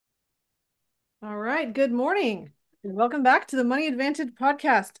All right, good morning. And welcome back to the Money Advantage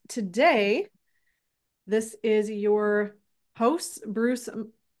podcast. Today, this is your host, Bruce.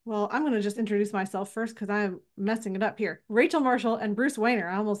 Well, I'm going to just introduce myself first because I'm messing it up here. Rachel Marshall and Bruce Wayner.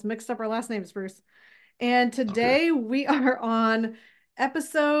 I almost mixed up our last names, Bruce. And Okay. today we are on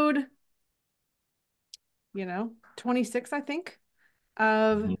episode, 26, I think,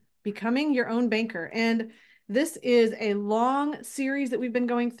 of Mhm. becoming your own banker. And this is a long series that we've been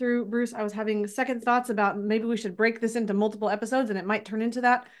going through. Bruce, I was having second thoughts about maybe we should break this into multiple episodes and it might turn into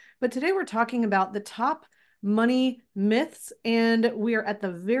that. But today we're talking about the top money myths. And we are at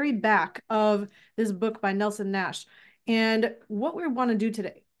the very back of this book by Nelson Nash. And what we want to do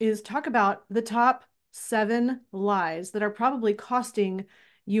today is talk about the top 7 lies that are probably costing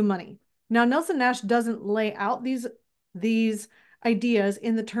you money. Now, Nelson Nash doesn't lay out these ideas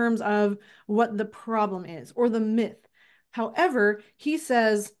in the terms of what the problem is or the myth. However, he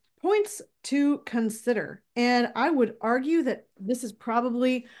says points to consider. And I would argue that this is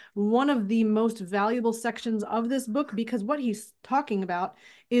probably one of the most valuable sections of this book because what he's talking about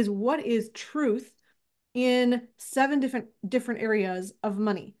is what is truth in 7 different areas of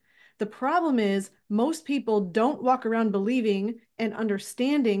money. The problem is most people don't walk around believing and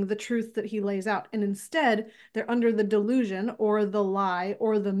understanding the truth that he lays out. And instead, they're under the delusion or the lie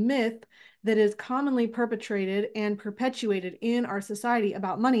or the myth that is commonly perpetrated and perpetuated in our society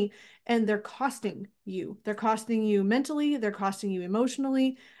about money. And they're costing you. They're costing you mentally, they're costing you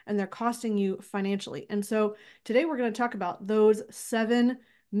emotionally, and they're costing you financially. And so today we're going to talk about those 7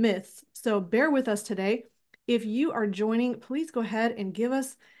 myths. So bear with us today. If you are joining, please go ahead and give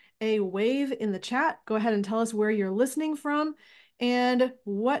us a wave in the chat. Go ahead and tell us where you're listening from and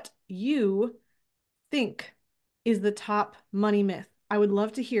what you think is the top money myth. I would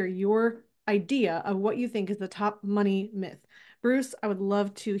love to hear your idea of what you think is the top money myth. Bruce, I would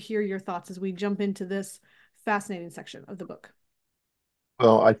love to hear your thoughts as we jump into this fascinating section of the book.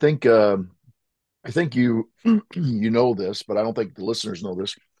 Well, I think you you know this, but I don't think the listeners know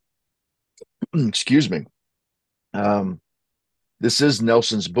this. Excuse me. Um, this is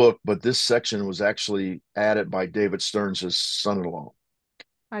Nelson's book, but this section was actually added by David Stearns, his son-in-law.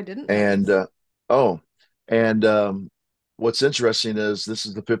 I didn't know And this. oh, and what's interesting is this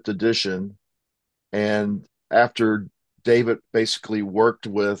is the fifth edition, and after David basically worked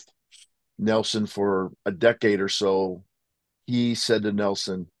with Nelson for a decade or so, he said to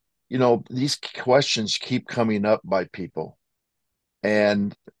Nelson, these questions keep coming up by people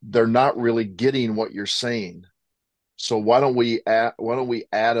and they're not really getting what you're saying. So why don't we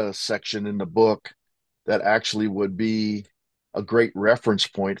add a section in the book that actually would be a great reference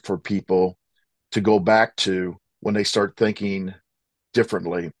point for people to go back to when they start thinking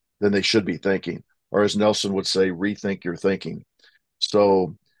differently than they should be thinking, or as Nelson would say, rethink your thinking.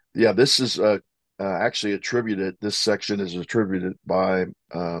 So yeah, this is actually attributed. This section is attributed by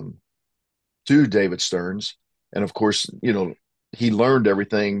to David Stearns. And of course, he learned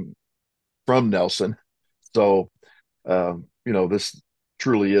everything from Nelson. So, this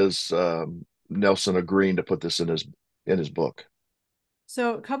truly is Nelson agreeing to put this in his book.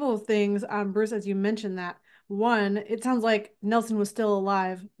 So, a couple of things, Bruce, as you mentioned that. One, it sounds like Nelson was still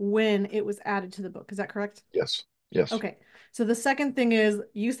alive when it was added to the book. Is that correct? Yes. Yes. Okay. So the second thing is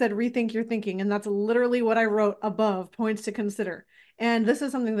you said rethink your thinking, and that's literally what I wrote above, points to consider. And this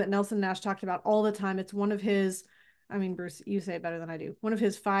is something that Nelson Nash talked about all the time. It's one of his, I mean, Bruce, you say it better than I do. One of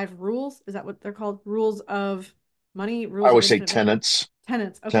his 5 rules. Is that what they're called? Rules of money, I rules of would say infinite banking, tenants.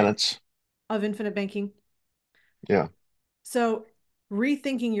 tenants. Okay. Tenants. Of infinite banking. Yeah. So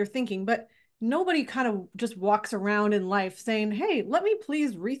rethinking your thinking, but nobody kind of just walks around in life saying, "Hey, let me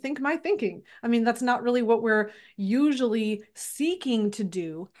please rethink my thinking." I mean, that's not really what we're usually seeking to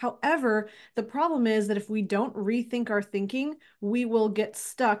do. However, the problem is that if we don't rethink our thinking, we will get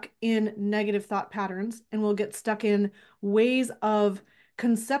stuck in negative thought patterns and we'll get stuck in ways of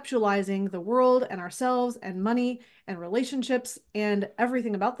conceptualizing the world and ourselves and money and relationships and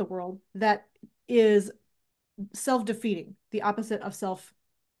everything about the world that is self-defeating, the opposite of self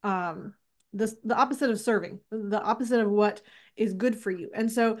the opposite of serving, the opposite of what is good for you. And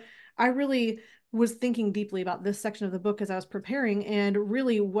so I really was thinking deeply about this section of the book as I was preparing, and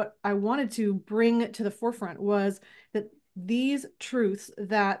really what I wanted to bring to the forefront was that these truths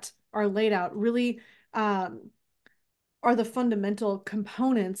that are laid out really are the fundamental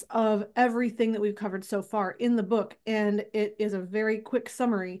components of everything that we've covered so far in the book. And it is a very quick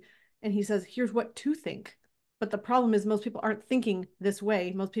summary. And he says, here's what to think. But the problem is, most people aren't thinking this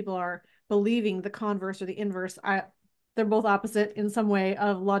way. Most people are believing the converse or the inverse. They're both opposite in some way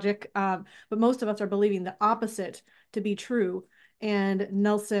of logic. But most of us are believing the opposite to be true. And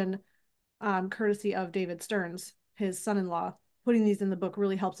Nelson courtesy of David Stearns, his son-in-law. Putting these in the book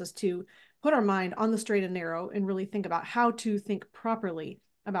really helps us to put our mind on the straight and narrow and really think about how to think properly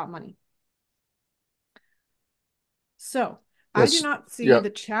about money. So I do Yes. not see Yeah. the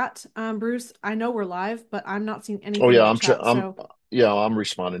chat, Bruce. I know we're live, but I'm not seeing Oh anything yeah. in the chat. So I'm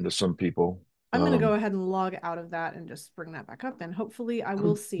responding to some people. I'm going to go ahead and log out of that and just bring that back up, and hopefully I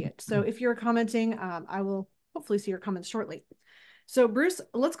will see it. So if you're commenting, I will hopefully see your comments shortly. So Bruce,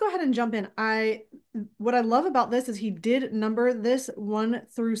 let's go ahead and jump in. What I love about this is he did number this 1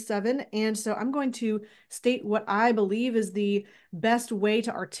 through 7. And so I'm going to state what I believe is the best way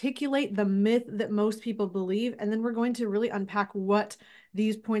to articulate the myth that most people believe. And then we're going to really unpack what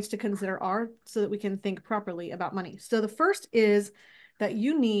these points to consider are so that we can think properly about money. So the first is that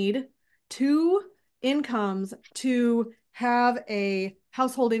you need two incomes to have a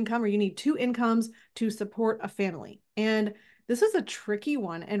household income, or you need two incomes to support a family. And this is a tricky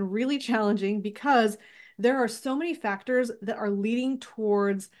one and really challenging because there are so many factors that are leading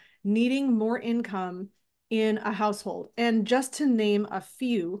towards needing more income in a household. And just to name a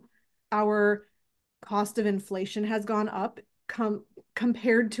few, our cost of inflation has gone up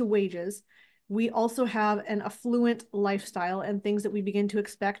compared to wages. We also have an affluent lifestyle and things that we begin to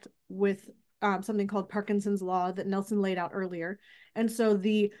expect with something called Parkinson's law that Nelson laid out earlier. And so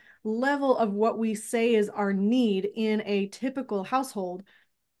the level of what we say is our need in a typical household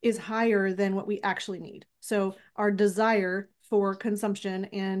is higher than what we actually need. So our desire for consumption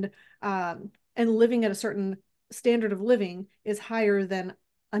and living at a certain standard of living is higher than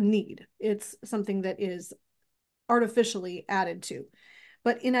a need. It's something that is artificially added to.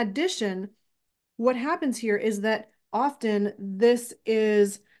 But in addition, what happens here is that often this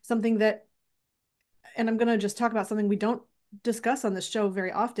is something that, and I'm going to just talk about something we don't discuss on this show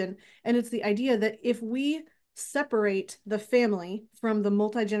very often, and it's the idea that if we separate the family from the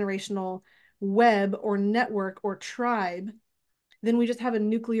multi-generational web or network or tribe, then we just have a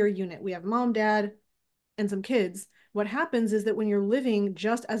nuclear unit. We have mom, dad, and some kids. What happens is that when you're living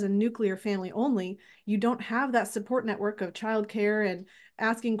just as a nuclear family only, you don't have that support network of childcare and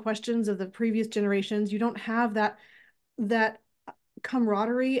asking questions of the previous generations. You don't have that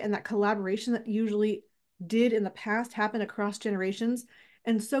camaraderie and that collaboration that usually did in the past happen across generations.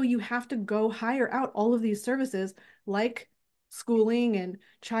 And so you have to go hire out all of these services like schooling and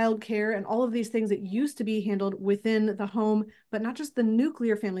childcare and all of these things that used to be handled within the home, but not just the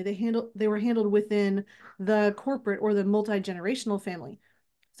nuclear family. They were handled within the corporate or the multi-generational family.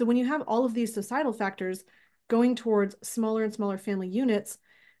 So when you have all of these societal factors going towards smaller and smaller family units,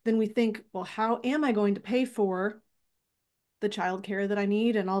 then we think, well, how am I going to pay for the childcare that I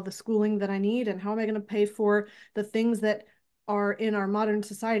need and all the schooling that I need? And how am I going to pay for the things that are in our modern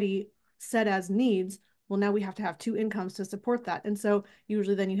society set as needs? Well, now we have to have two incomes to support that. And so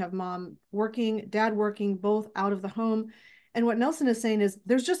usually then you have mom working, dad working, both out of the home. And what Nelson is saying is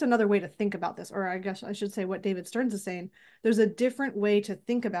there's just another way to think about this, or I guess I should say what David Stearns is saying. There's a different way to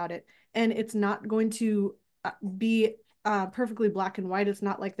think about it. And it's not going to be perfectly black and white. It's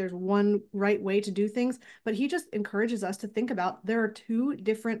not like there's one right way to do things, but he just encourages us to think about there are two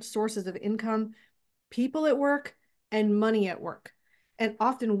different sources of income: people at work and money at work. And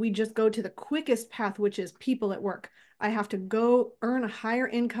often we just go to the quickest path, which is people at work. I have to go earn a higher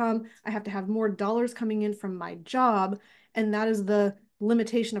income. I have to have more dollars coming in from my job. And that is the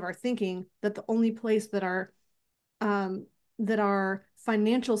limitation of our thinking, that the only place um, that our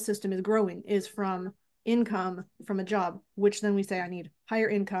financial system is growing is from income from a job, which then we say I need higher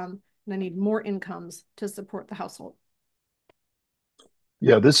income and I need more incomes to support the household.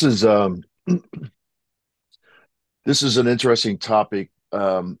 Yeah. This is an interesting topic,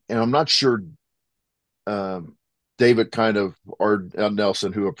 and I'm not sure um, David kind of or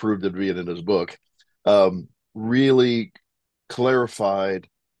Nelson, who approved it being in his book, really clarified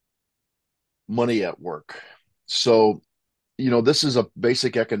money at work. So, this is a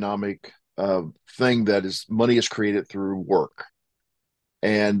basic economic thing that is money is created through work.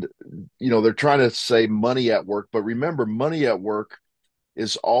 And, they're trying to say money at work, but remember, money at work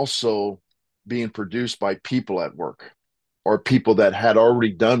is also being produced by people at work or people that had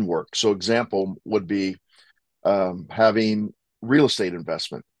already done work. So, example would be having real estate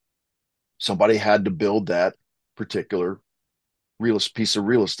investment. Somebody had to build that particular real piece of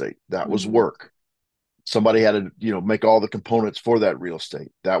real estate. That was Mm-hmm. work. Somebody had to, make all the components for that real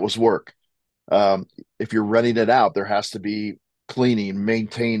estate. That was work. Um, if you're renting it out, there has to be cleaning,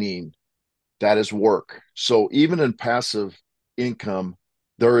 maintaining. That is work. So even in passive income,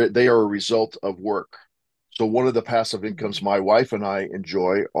 they are a result of work. So one of the passive Mm-hmm. incomes my wife and I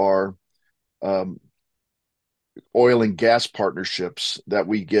enjoy are um, oil and gas partnerships that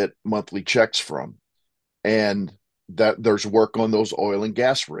we get monthly checks from, and that there's work on those oil and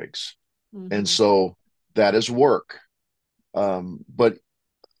gas rigs. And Mm-hmm. so that is work. But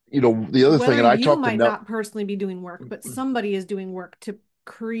the other thing, Whether and I you talked to might not personally be doing work, but somebody is doing work to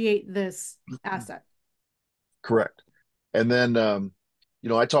create this asset. correct. And then,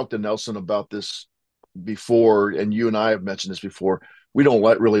 I talked to Nelson about this before, and you and I have mentioned this before. We don't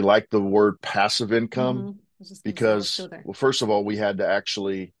really like the word passive income Mm-hmm. I was just going to say, let's go because, there. well, first of all, we had to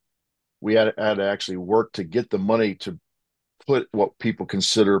actually work to get the money to put what people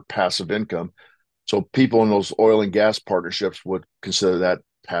consider passive income. So people in those oil and gas partnerships would consider that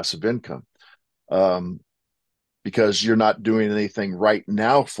passive income, um, because you're not doing anything right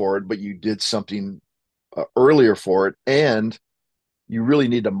now for it, but you did something earlier for it, and you really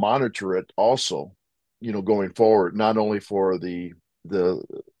need to monitor it also, going forward, not only for the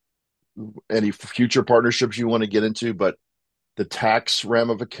any future partnerships you want to get into, but the tax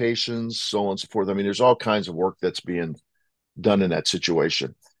ramifications, so on and so forth. I mean, there's all kinds of work that's being done in that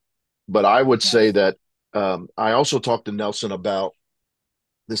situation. But I would say Yes. that I also talked to Nelson about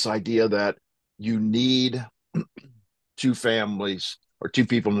this idea that you need two families or two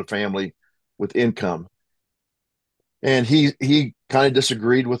people in the family with income. And he kind of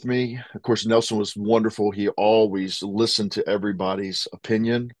disagreed with me. Of course, Nelson was wonderful. He always listened to everybody's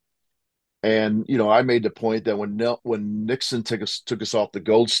opinion. And I made the point that when Nixon took us off the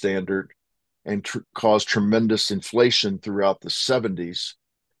gold standard and caused tremendous inflation throughout the 70s,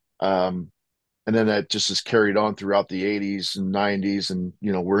 and then that just is carried on throughout the 80s and 90s, and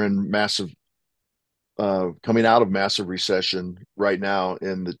we're in coming out of massive recession right now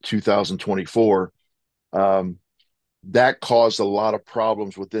in the 2024. Um, that caused a lot of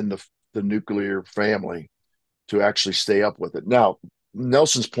problems within the nuclear family to actually stay up with it. Now,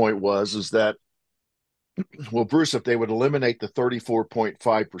 Nelson's point was is that, well, Bruce, if they would eliminate the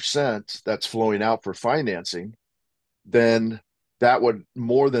 34.5% that's flowing out for financing, then that would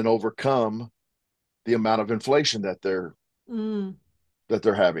more than overcome the amount of inflation Mm, that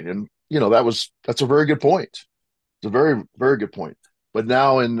they're having. And that's a very good point. It's a very, very good point. But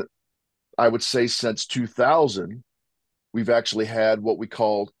now, I would say since 2000, we've actually had what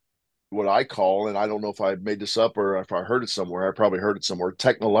I call, and I don't know if I made this up or if I heard it somewhere, I probably heard it somewhere,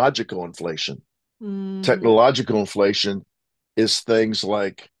 technological inflation. mm-hmm. Technological inflation is things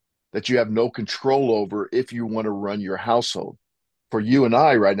like that you have no control over if you want to run your household. For you and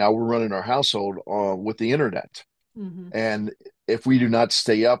I right now, we're running our household with the internet. Mm-hmm. And if we do not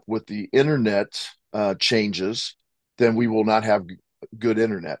stay up with the internet changes, then we will not have good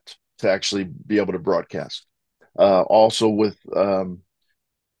internet to actually be able to broadcast. Also with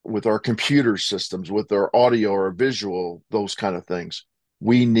our computer systems, with our audio or visual, those kind of things,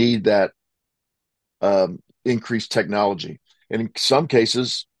 we need that increased technology. And in some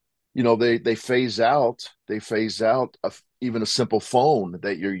cases, they phase out even a simple phone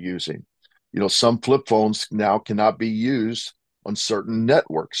that you're using. Some flip phones now cannot be used on certain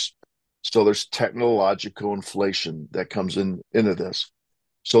networks. So there's technological inflation that comes into this.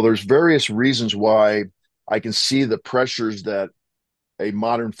 So there's various reasons why I can see the pressures that a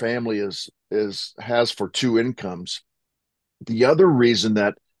modern family has for two incomes. The other reason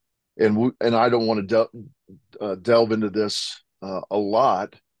that, and I don't want to delve into this a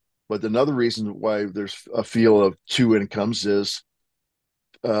lot, but another reason why there's a feel of two incomes is,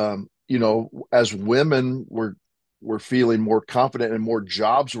 as women were feeling more confident and more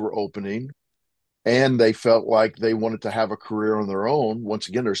jobs were opening, and they felt like they wanted to have a career on their own. Once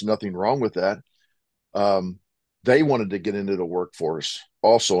again, there's nothing wrong with that. Um, they wanted to get into the workforce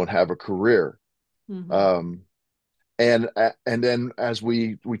also and have a career. Mm-hmm. Um, and then as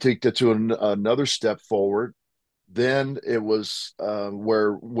we take that to another step forward, then it was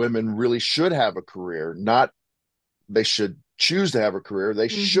where women really should have a career, not they should choose to have a career. They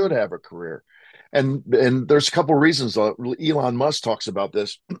should Mm-hmm. have a career. And there's a couple of reasons. Elon Musk talks about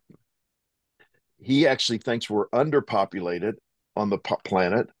this. He actually thinks we're underpopulated on the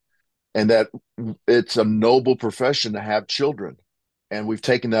planet, and that it's a noble profession to have children. And we've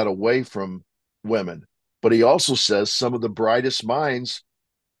taken that away from women. But he also says some of the brightest minds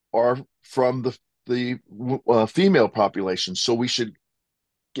are from the female population. So we should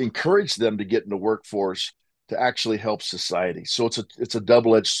encourage them to get in the workforce to actually help society. So it's a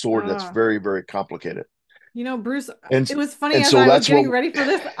double-edged sword that's Ah, very, very complicated. Bruce, And it was funny and as so I was that's getting what ready for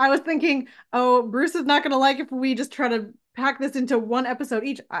this, I was thinking, oh, Bruce is not going to like if we just try to pack this into one episode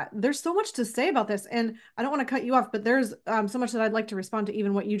each. There's so much to say about this, and I don't want to cut you off, but there's so much that I'd like to respond to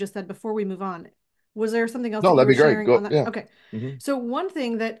even what you just said before we move on. Was there something else that no, you that'd were be great. sharing Go, on that? yeah. Okay. Mm-hmm. So one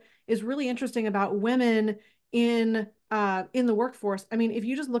thing that is really interesting about women in the workforce. I mean, if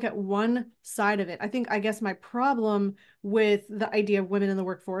you just look at one side of it, I guess my problem with the idea of women in the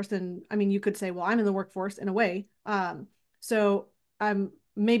workforce, and I mean, you could say, well, I'm in the workforce in a way. So I'm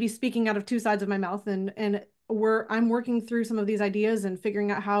maybe speaking out of two sides of my mouth, and I'm working through some of these ideas and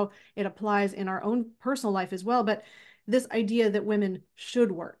figuring out how it applies in our own personal life as well. But this idea that women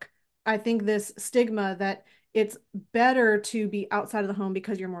should work, I think this stigma that it's better to be outside of the home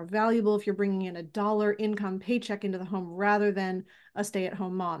because you're more valuable if you're bringing in a dollar income paycheck into the home rather than a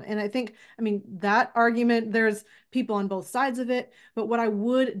stay-at-home mom. And I think, I mean, that argument, there's people on both sides of it. But what I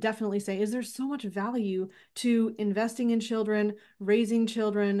would definitely say is there's so much value to investing in children, raising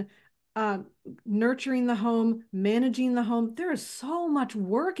children, um, nurturing the home, managing the home. There is so much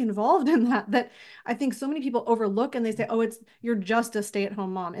work involved in that I think so many people overlook, and they say, "Oh, it's you're just a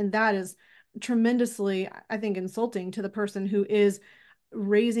stay-at-home mom," and that is tremendously, I think, insulting to the person who is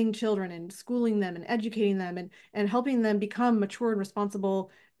raising children and schooling them and educating them and helping them become mature and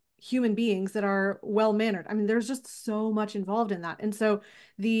responsible human beings that are well mannered. I mean, there's just so much involved in that, and so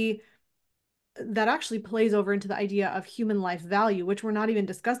the that actually plays over into the idea of human life value, which we're not even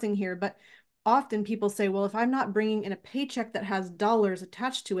discussing here. But often people say, well, if I'm not bringing in a paycheck that has dollars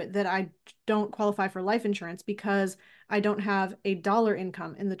attached to it, that I don't qualify for life insurance because I don't have a dollar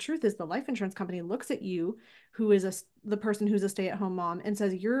income. And the truth is, the life insurance company looks at you, who is the person who's a stay-at-home mom, and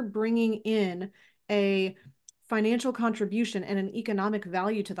says, you're bringing in a financial contribution and an economic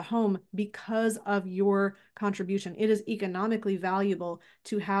value to the home because of your contribution. It is economically valuable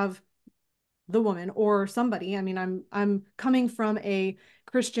to have the woman or somebody. I mean, I'm coming from a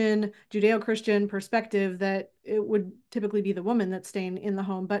Christian, Judeo-Christian perspective that it would typically be the woman that's staying in the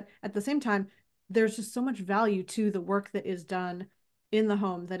home, but at the same time, there's just so much value to the work that is done in the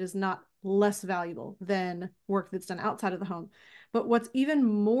home that is not less valuable than work that's done outside of the home. But what's even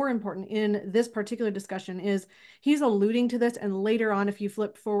more important in this particular discussion is he's alluding to this, and later on, if you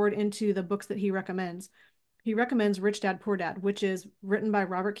flip forward into the books that he recommends Rich Dad Poor Dad, which is written by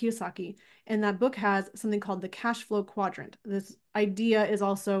Robert Kiyosaki. And that book has something called the cash flow quadrant. This idea is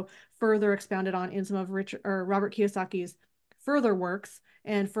also further expounded on in some of Robert Kiyosaki's further works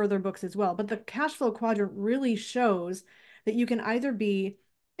and further books as well. But the cash flow quadrant really shows that you can either be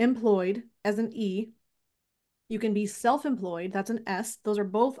employed as an E, you can be self-employed, that's an S. Those are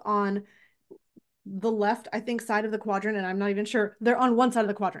both on the left, I think, side of the quadrant, and I'm not even sure. They're on one side of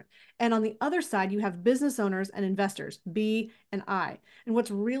the quadrant. And on the other side, you have business owners and investors, B and I. And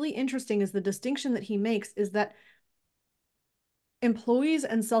what's really interesting is the distinction that he makes is that employees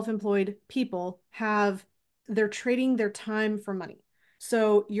and self-employed people they're trading their time for money.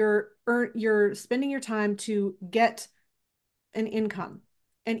 So you're spending your time to get an income.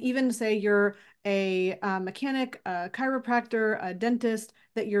 And even say you're a mechanic, a chiropractor, a dentist,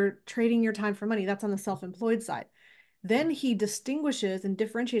 that you're trading your time for money. That's on the self-employed side. Then he distinguishes and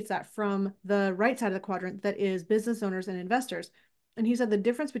differentiates that from the right side of the quadrant that is business owners and investors. And he said the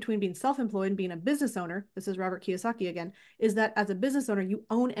difference between being self-employed and being a business owner, this is Robert Kiyosaki again, is that as a business owner, you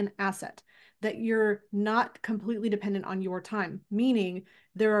own an asset, that you're not completely dependent on your time, meaning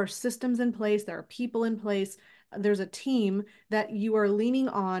there are systems in place, there are people in place, there's a team that you are leaning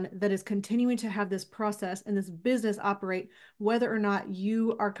on that is continuing to have this process and this business operate, whether or not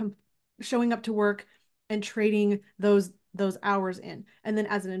you are showing up to work and trading those hours in. And then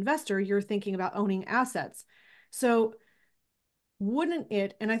as an investor, you're thinking about owning assets. So wouldn't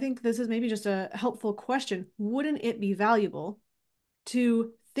it, and I think this is maybe just a helpful question, wouldn't it be valuable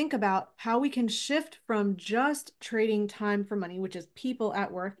to think about how we can shift from just trading time for money, which is people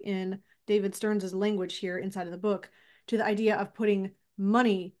at work in David Stearns' language here inside of the book, to the idea of putting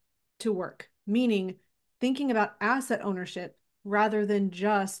money to work, meaning thinking about asset ownership rather than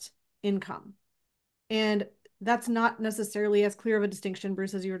just income. And that's not necessarily as clear of a distinction,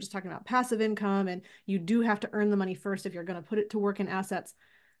 Bruce, as you were just talking about passive income, and you do have to earn the money first if you're going to put it to work in assets.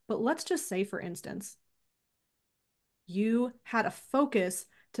 But let's just say, for instance, you had a focus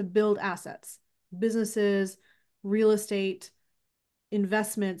to build assets, businesses, real estate,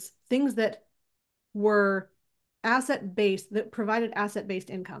 investments, things that were asset based, that provided asset based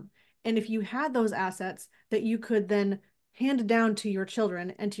income. And if you had those assets that you could then hand down to your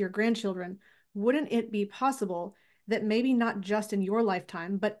children and to your grandchildren, wouldn't it be possible that maybe not just in your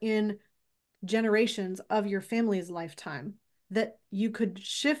lifetime, but in generations of your family's lifetime, that you could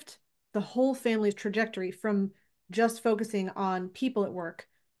shift the whole family's trajectory from just focusing on people at work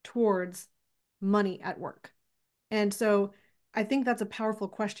towards money at work? And so I think that's a powerful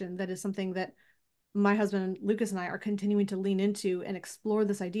question that is something that my husband Lucas and I are continuing to lean into and explore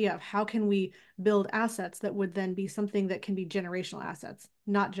this idea of how can we build assets that would then be something that can be generational assets,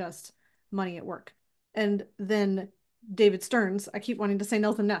 not just money at work. And then David Stearns, I keep wanting to say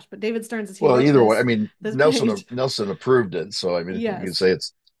Nelson Nash, but David Stearns, as he Well, wrote either way, I this mean, this page, Nelson approved it, so I mean, you can yes, say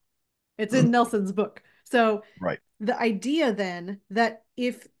it's it's in Nelson's book. So right. the idea then that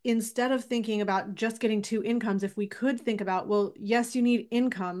if instead of thinking about just getting two incomes, if we could think about, well, yes, you need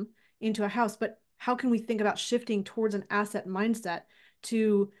income into a house, but how can we think about shifting towards an asset mindset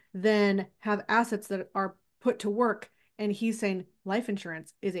to then have assets that are put to work? And he's saying life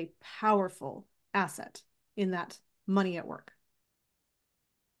insurance is a powerful asset in that money at work.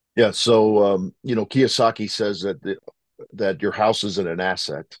 Yeah. So, Kiyosaki says that your house isn't an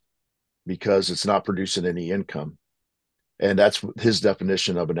asset because it's not producing any income. And that's his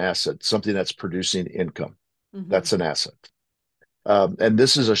definition of an asset, something that's producing income. Mm-hmm. That's an asset. And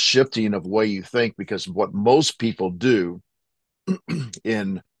this is a shifting of way you think because what most people do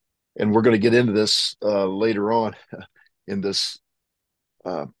in, and we're going to get into this later on in this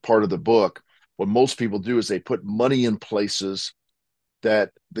part of the book, what most people do is they put money in places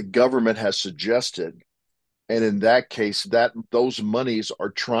that the government has suggested. And in that case, that those monies are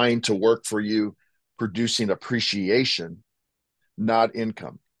trying to work for you, producing appreciation, not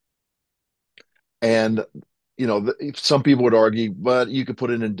income. And some people would argue, but you could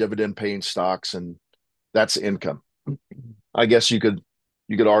put it in dividend paying stocks and that's income. I guess you could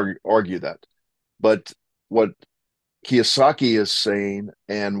argue that. But what Kiyosaki is saying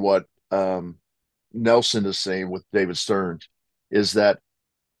and what Nelson is saying with David Stearns is that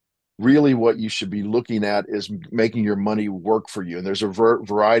really what you should be looking at is making your money work for you. And there's a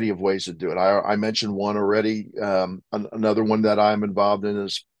variety of ways to do it. I mentioned one already. Another one that I'm involved in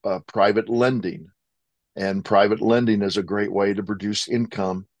is private lending. And private lending is a great way to produce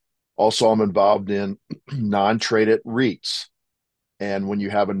income. Also, I'm involved in non-traded REITs. And when you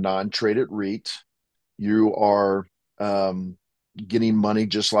have a non-traded REIT, you are getting money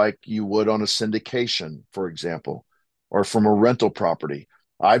just like you would on a syndication, for example, or from a rental property.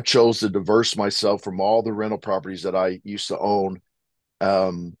 I've chose to diverse myself from all the rental properties that I used to own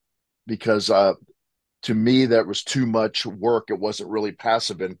um, because to me that was too much work. It wasn't really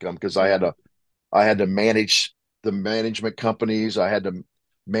passive income because Yeah. I had to manage the management companies. I had to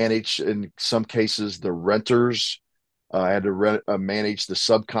manage, in some cases, the renters. I had to manage the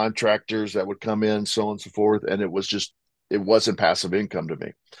subcontractors that would come in, so on and so forth. And it wasn't passive income to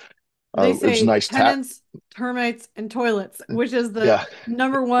me. They It was a say nice tax. tenants, termites, and toilets, which is the Yeah,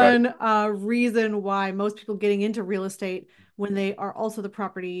 number right, one reason why most people getting into real estate, when they are also the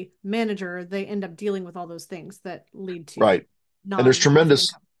property manager, they end up dealing with all those things that lead to right. And non-passive income.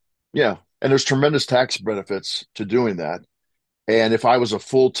 there's tremendous tax benefits to doing that. And if I was a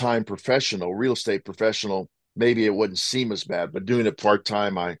full-time professional, real estate professional, maybe it wouldn't seem as bad, but doing it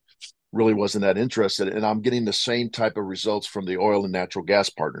part-time, I really wasn't that interested. And I'm getting the same type of results from the oil and natural gas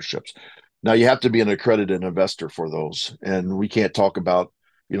partnerships. Now you have to be an accredited investor for those, and we can't talk about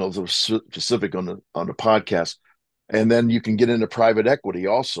the specific on the podcast. And then you can get into private equity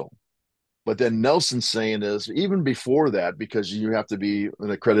also. But then Nelson's saying is even before that, because you have to be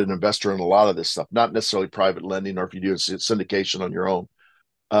an accredited investor in a lot of this stuff, not necessarily private lending, or if you do syndication on your own.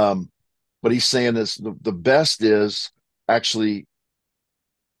 Um, but he's saying is the best is actually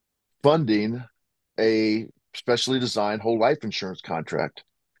funding a specially designed whole life insurance contract.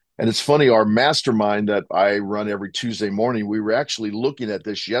 And it's funny, our mastermind that I run every Tuesday morning, we were actually looking at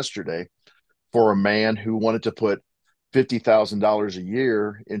this yesterday for a man who wanted to put $50,000 a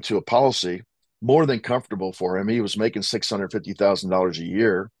year into a policy, more than comfortable for him. He was making $650,000 a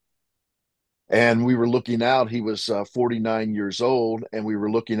year. And we were looking out, he was 49 years old, and we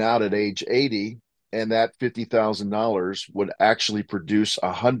were looking out at age 80, and that $50,000 would actually produce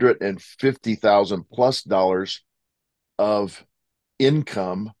 150,000 plus dollars of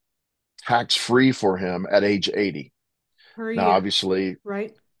income tax free for him at age 80. Per Now, year, obviously,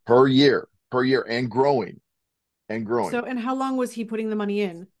 right? per year, and growing, and growing. So, and how long was he putting the money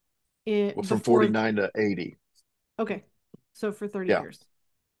in Well, from before? 49 to 80. Okay, so for 30 Yeah. years.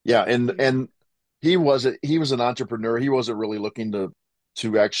 Yeah. So yeah, And he was an entrepreneur. He wasn't really looking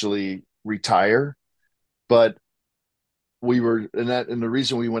to actually retire, but and the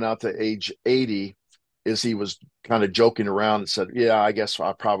reason we went out to age 80 is he was kind of joking around and said, yeah, I guess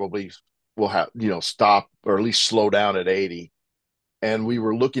I probably will have, stop or at least slow down at 80. And we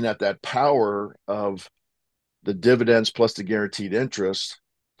were looking at that power of the dividends plus the guaranteed interest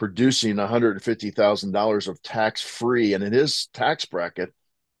producing $150,000 of tax free. And in his tax bracket,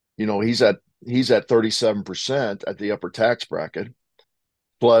 he's at 37% at the upper tax bracket.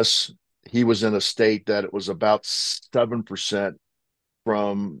 Plus, he was in a state that it was about 7%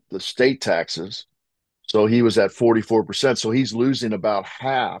 from the state taxes. So he was at 44%. So he's losing about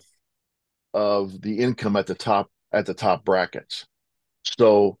half of the income at the top brackets.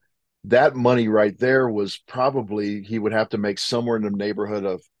 So that money right there was probably he would have to make somewhere in the neighborhood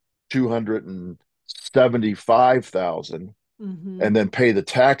of 275,000 Mm-hmm. and then pay the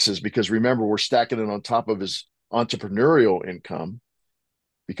taxes because remember we're stacking it on top of his entrepreneurial income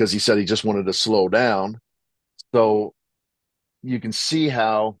because he said he just wanted to slow down. So you can see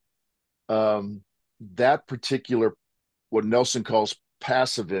how um, that particular what Nelson calls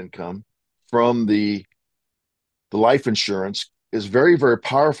passive income from the life insurance is very very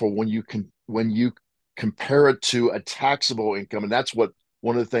powerful when you compare it to a taxable income, and that's what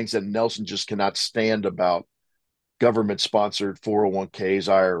one of the things that Nelson just cannot stand about government sponsored 401ks,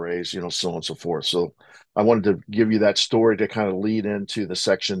 IRAs, so on and so forth. So I wanted to give you that story to kind of lead into the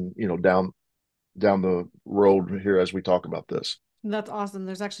section, down the road here as we talk about this. That's awesome.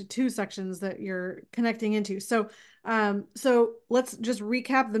 There's actually two sections that you're connecting into. So let's just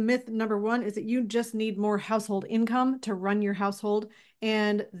recap. The myth number one is that you just need more household income to run your household.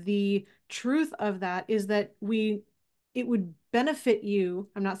 And the truth of that is that it would benefit you.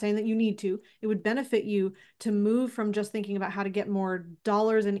 I'm not saying that you need to, it would benefit you to move from just thinking about how to get more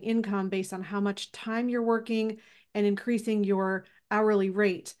dollars in income based on how much time you're working and increasing your hourly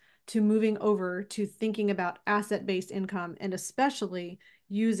rate to moving over to thinking about asset-based income and especially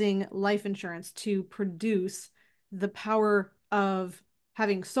using life insurance to produce the power of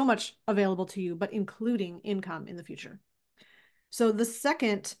having so much available to you, but including income in the future. So the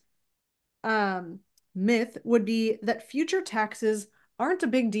second um, myth would be that future taxes aren't a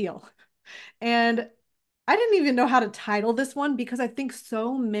big deal. And I didn't even know how to title this one because I think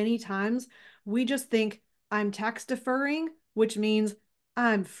so many times we just think I'm tax deferring, which means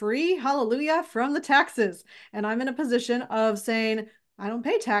I'm free, hallelujah, from the taxes. And I'm in a position of saying, I don't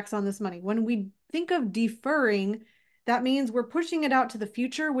pay tax on this money. When we think of deferring, that means we're pushing it out to the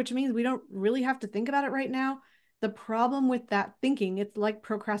future, which means we don't really have to think about it right now. The problem with that thinking, it's like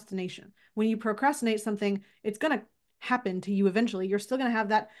procrastination. When you procrastinate something, it's going to happen to you eventually. You're still going to have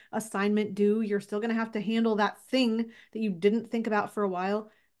that assignment due. You're still going to have to handle that thing that you didn't think about for a while.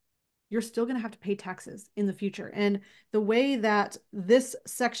 You're still going to have to pay taxes in the future. And the way that this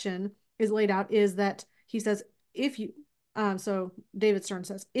section is laid out is that he says, if you, so David Stearns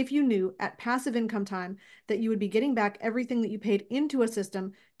says, if you knew at passive income time that you would be getting back everything that you paid into a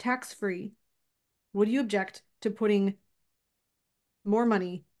system tax free, would you object to putting more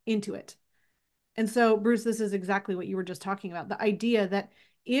money into it? And so, Bruce, this is exactly what you were just talking about. The idea that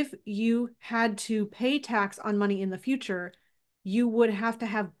if you had to pay tax on money in the future, you would have to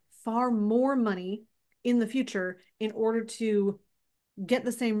have far more money in the future in order to get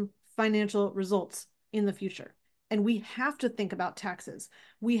the same financial results in the future. And we have to think about taxes.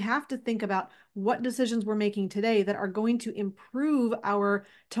 We have to think about what decisions we're making today that are going to improve our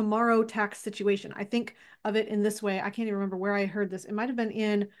tomorrow tax situation. I think of it in this way. I can't even remember where I heard this. It might have been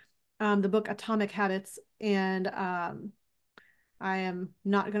in the book Atomic Habits. And I am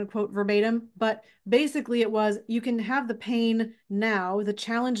not going to quote verbatim, but basically it was you can have the pain now, the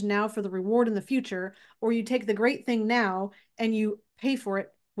challenge now for the reward in the future, or you take the great thing now and you pay for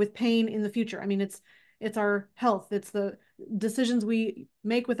it with pain in the future. I mean, it's our health, it's the decisions we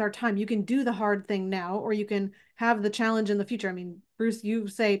make with our time. You can do the hard thing now, or you can have the challenge in the future. I mean, Bruce, you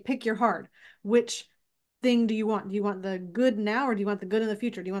say pick your hard. Which thing do you want? Do you want the good now or do you want the good in the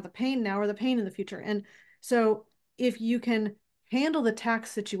future? Do you want the pain now or the pain in the future? And so if you can handle the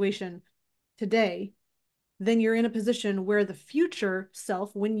tax situation today, then you're in a position where the future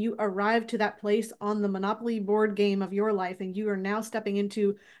self, when you arrive to that place on the Monopoly board game of your life and you are now stepping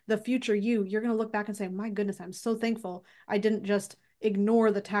into the future you're going to look back and say, my goodness, I'm so thankful I didn't just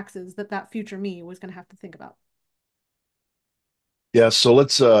ignore the taxes that future me was going to have to think about. Yeah, so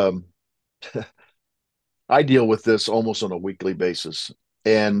let's I deal with this almost on a weekly basis.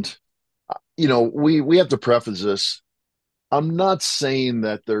 And we have to preface this. I'm not saying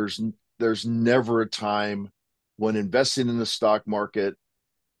that there's never a time when investing in the stock market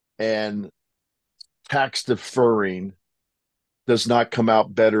and tax deferring does not come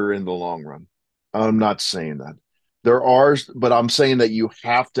out better in the long run. I'm not saying that. There are, but I'm saying that you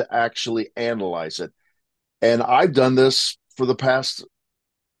have to actually analyze it. And I've done this for the past,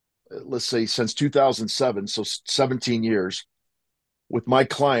 let's say, since 2007, so 17 years. With my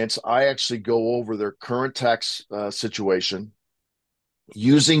clients, I actually go over their current tax situation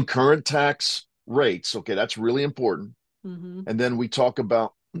using current tax rates. Okay, that's really important. Mm-hmm. And then we talk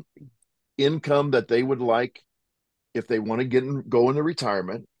about income that they would like if they want to go into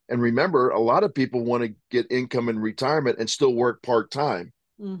retirement. And remember, a lot of people want to get income in retirement and still work part time.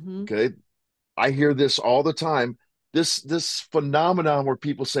 Mm-hmm. Okay, I hear this all the time. this phenomenon where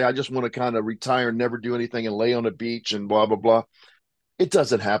people say, I just want to kind of retire and never do anything and lay on a beach and blah blah blah. It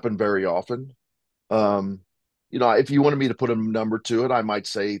doesn't happen very often. Um, if you wanted me to put a number to it, I might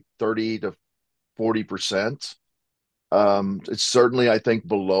say 30 to 40%. It's certainly, I think,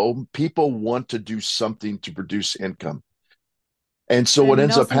 below. People want to do something to produce income. And so what And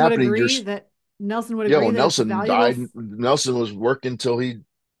ends up Nelson would happening, agree that Nelson would yeah, agree well, that it's Nelson valuable. died. Nelson was working till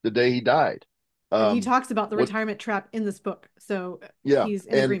the day he died. And he Um, talks about the what, retirement trap in this book. So yeah. he's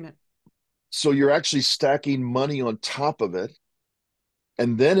in And agreement. so you're actually stacking money on top of it.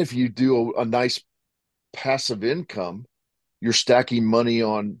 And then if you do a nice passive income, you're stacking money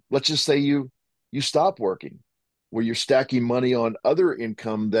on, let's just say you stop working, where you're stacking money on other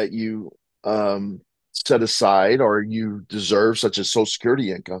income that you set aside or you deserve, such as Social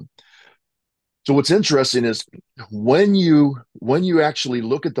Security income. So what's interesting is when you actually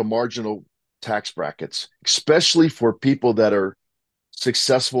look at the marginal tax brackets, especially for people that are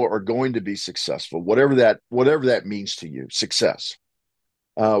successful or going to be successful, whatever that means to you, success.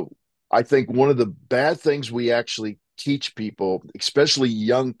 Uh, I think one of the bad things we actually teach people, especially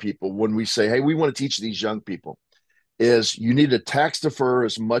young people, when we say, "Hey, we want to teach these young people," is you need to tax defer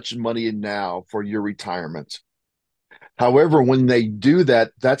as much money now for your retirement. However, when they do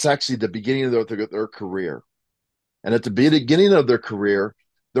that, that's actually the beginning of their career. And at the beginning of their career,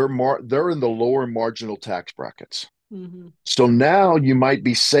 they're in the lower marginal tax brackets. Mm-hmm. So now you might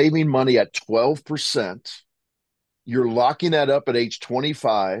be saving money at 12%. You're locking that up at age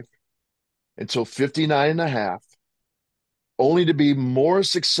 25 until 59 and a half, only to be more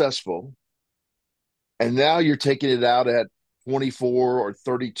successful. And now you're taking it out at 24 or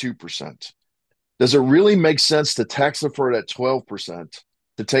 32%. Does it really make sense to tax defer it at 12%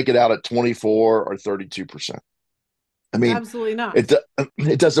 to take it out at 24 or 32%? I mean, Absolutely not.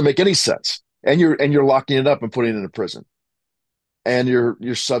 it doesn't make any sense. And you're locking it up and putting it in a prison. And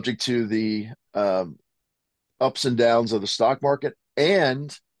you're subject to the ups and downs of the stock market,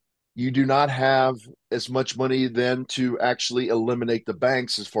 and you do not have as much money then to actually eliminate the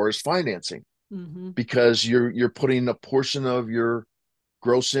banks as far as financing, Mm-hmm. because you're putting a portion of your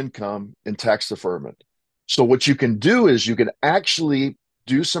gross income in tax deferment. So what you can do is you can actually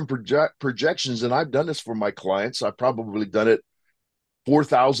do some projections, and I've done this for my clients. I've probably done it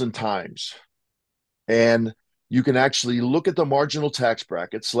 4,000 times. And you can actually look at the marginal tax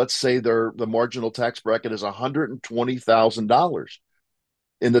brackets. Let's say the marginal tax bracket is $120,000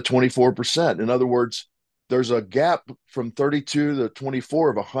 in the 24%. In other words, there's a gap from 32 to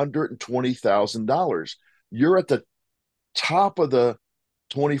 24 of $120,000. You're at the top of the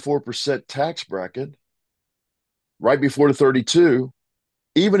 24% tax bracket right before the 32.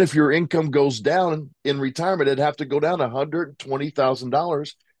 Even if your income goes down in retirement, it'd have to go down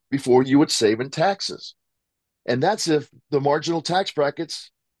 $120,000 before you would save in taxes. And that's if the marginal tax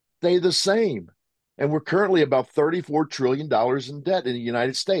brackets stay the same. And we're currently about $34 trillion in debt in the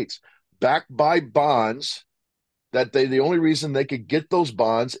United States, backed by bonds that the only reason they could get those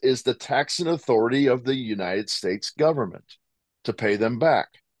bonds is the taxing authority of the United States government to pay them back.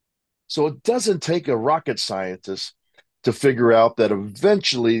 So it doesn't take a rocket scientist to figure out that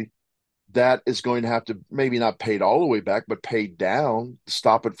eventually that is going to have to maybe not paid all the way back, but paid down to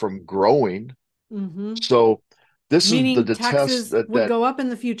stop it from growing. Mm-hmm. So this is Meaning the test taxes that would that go up in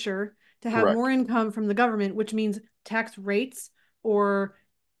the future to have correct. more income from the government, which means tax rates or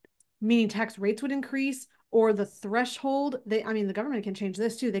meaning tax rates would increase or the threshold. The government can change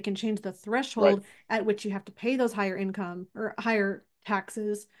this too. They can change the Right. threshold at which you have to pay those higher income or higher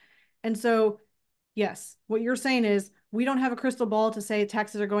taxes. And so, yes, what you're saying is we don't have a crystal ball to say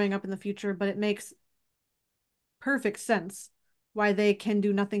taxes are going up in the future, but it makes perfect sense why they can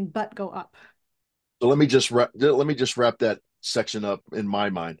do nothing but go up. So let me just wrap that section up in my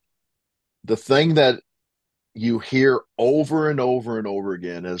mind. The thing that you hear over and over and over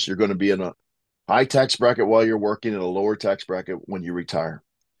again is you're going to be in a high tax bracket while you're working and a lower tax bracket when you retire.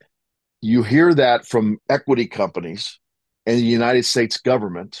 You hear that from equity companies and the United States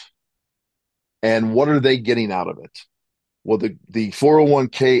government. And what are they getting out of it? Well, the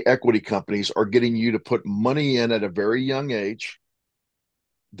 401k equity companies are getting you to put money in at a very young age.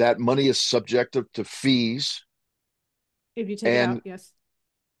 That money is subject to fees. If you take it out, And yes.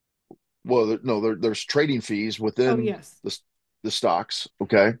 well, no, there's trading fees Oh, within yes. the stocks.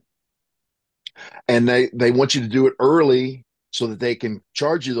 Okay. And they want you to do it early so that they can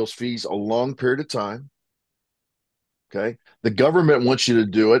charge you those fees a long period of time. Okay. The government wants you to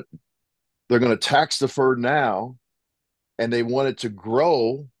do it. They're going to tax defer now, and they want it to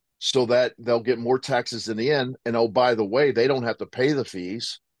grow so that they'll get more taxes in the end. And oh, by the way, they don't have to pay the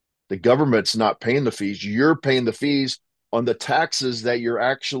fees The government's not paying the fees. You're paying the fees on the taxes that you're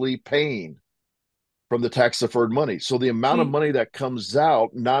actually paying from the tax deferred money. So the amount of We money that comes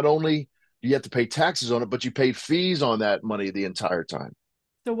out, not only do you have to pay taxes on it, but you pay fees on that money the entire time.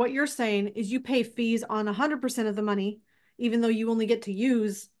 So what you're saying is you pay fees on 100% of the money, even though you only get to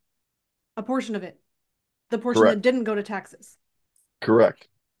use a portion of it, the portion that Correct. didn't go to taxes. Correct.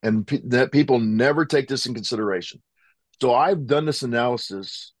 And that people never take this in consideration. So I've done this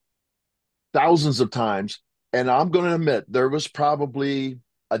analysis thousands of times, and I'm going to admit there was probably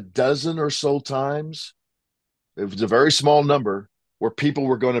a dozen or so times, it was a very small number, where people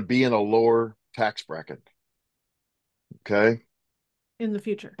were going to be in a lower tax bracket. Okay. In the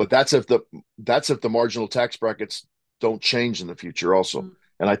future. But that's if the marginal tax brackets don't change in the future also. Mm.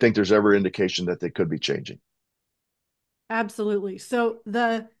 And I think there's every indication that they could be changing. Absolutely. So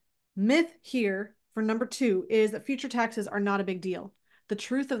the myth here for number two is that future taxes are not a big deal. The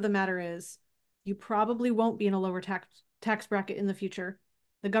truth of the matter is you probably won't be in a lower tax bracket in the future.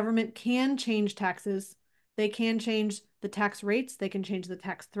 The government can change taxes. They can change the tax rates, they can change the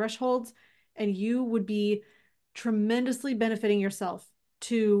tax thresholds, and you would be tremendously benefiting yourself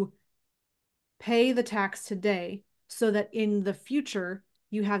to pay the tax today so that in the future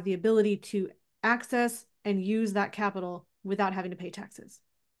you have the ability to access and use that capital without having to pay taxes.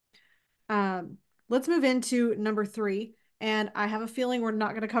 Um, let's move into number three. And I have a feeling we're not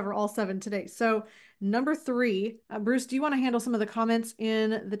going to cover all seven today. So, number three, Bruce, do you want to handle some of the comments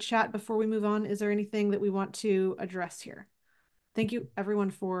in the chat before we move on? Is there anything that we want to address here? Thank you, everyone,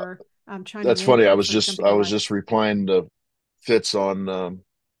 for chiming That's in funny. and for jumping I in was live. just replying to Fitz on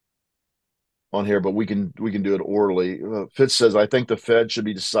here, but we can do it orally. Fitz says, I think the Fed should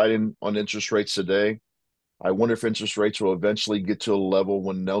be deciding on interest rates today. I wonder if interest rates will eventually get to a level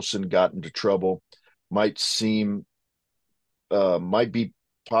when Nelson got into trouble. Might seem might be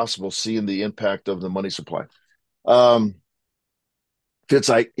possible seeing the impact of the money supply. Um, Fitz,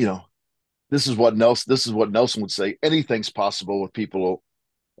 this is what Nelson would say. Anything's possible with people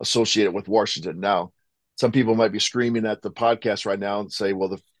associated with Washington. Now, some people might be screaming at the podcast right now and say,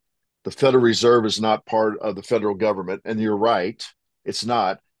 well, the Federal Reserve is not part of the federal government. And you're right, it's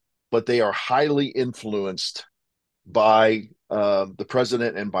not, but they are highly influenced by the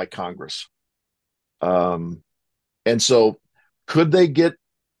president and by Congress. Um, and so could they get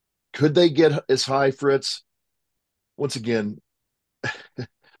as high, Fritz? Once again,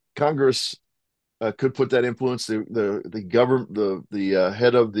 Congress could put that influence. The government, the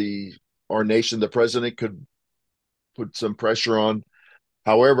head of the our nation, the president could put some pressure on.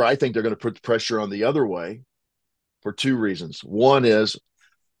 However, I think they're going to put pressure on the other way for two reasons. One is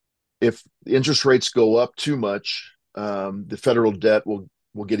if interest rates go up too much, the federal debt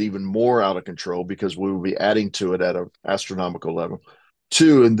will get even more out of control because we will be adding to it at an astronomical level.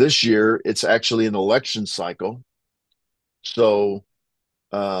 Two, in this year, it's actually an election cycle. So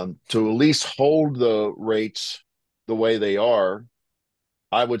to at least hold the rates the way they are,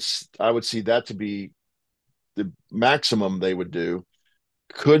 I would see that to be the maximum they would do.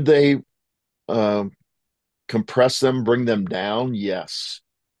 Could they um, compress them, bring them down? Yes,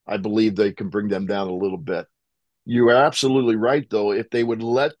 I believe they can bring them down a little bit. You are absolutely right, though. If they would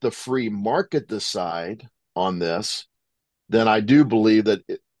let the free market decide on this, then I do believe that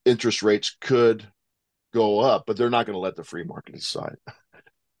interest rates could go up, but they're not going to let the free market decide.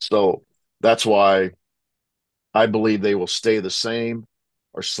 So that's why I believe they will stay the same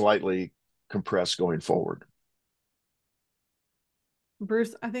or slightly compress going forward.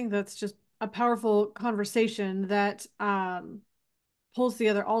 Bruce, I think that's just a powerful conversation that pulls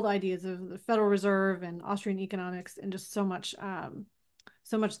together all the ideas of the Federal Reserve and Austrian economics and just so much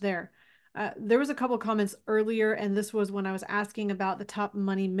there. There was a couple of comments earlier, and this was when I was asking about the top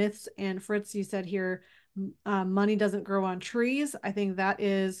money myths. And Fritz, you said here, money doesn't grow on trees. I think that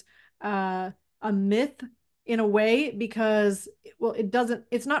is a myth in a way because, well,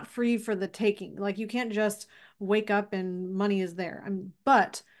 it's not free for the taking. Like you can't just wake up and money is there.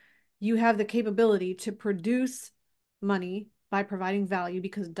 But you have the capability to produce money by providing value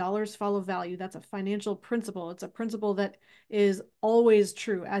because dollars follow value. That's a financial principle. It's a principle that is always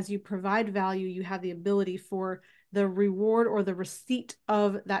true. As you provide value, you have the ability for the reward or the receipt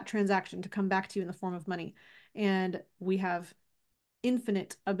of that transaction to come back to you in the form of money. And we have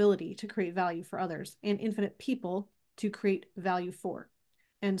infinite ability to create value for others and infinite people to create value for.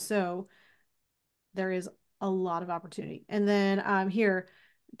 And so there is a lot of opportunity. And then here,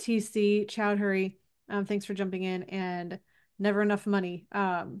 TC Chowdhury, thanks for jumping in, and never enough money.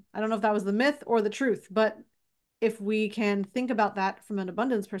 I don't know if that was the myth or the truth, but if we can think about that from an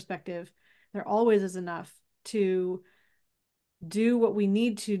abundance perspective, there always is enough to do what we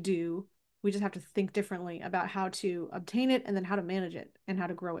need to do. We just have to think differently about how to obtain it and then how to manage it and how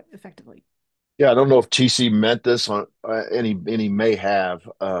to grow it effectively. Yeah, I don't know if TC meant this on, and he may have.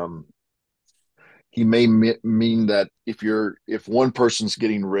 He may mean that if one person's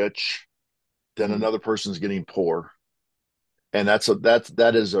getting rich, then Mm-hmm. another person's getting poor, and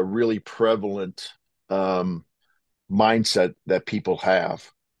that is a really prevalent um, mindset that people have.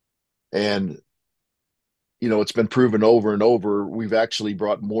 And it's been proven over and over. We've actually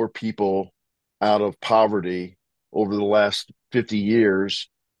brought more people out of poverty over the last 50 years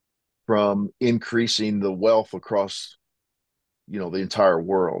from increasing the wealth across the entire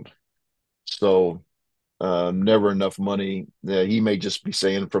world. So never enough money. Yeah, he may just be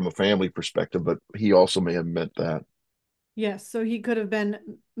saying from a family perspective, but he also may have meant that. Yes, so he could have been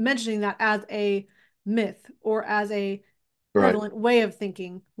mentioning that as a myth or as a Right. prevalent way of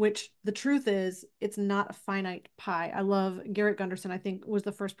thinking, which the truth is, it's not a finite pie. I love Garrett Gunderson, I think, was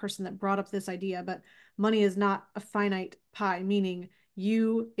the first person that brought up this idea, but money is not a finite pie, meaning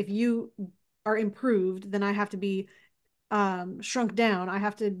if you are improved, then I have to be shrunk down. I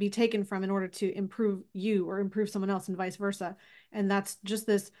have to be taken from in order to improve you or improve someone else and vice versa. And that's just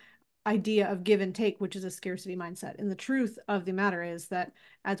this idea of give and take, which is a scarcity mindset. And the truth of the matter is that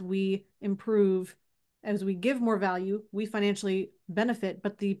as we improve, as we give more value, we financially benefit,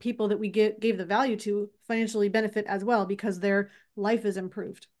 but the people that we gave the value to financially benefit as well because their life is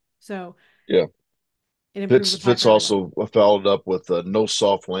improved. So Yeah. it improves Fitz the pie Fitz for everyone. also followed up with a no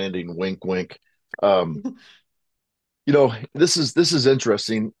soft landing, wink, wink. Um, this is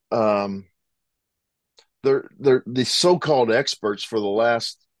interesting. They're the so-called experts for the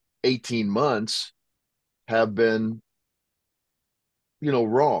last 18 months have been,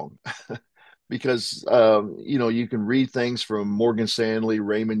 wrong. Because you can read things from Morgan Stanley,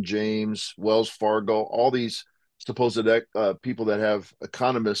 Raymond James, Wells Fargo, all these supposed people that have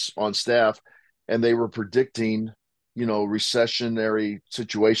economists on staff, and they were predicting recessionary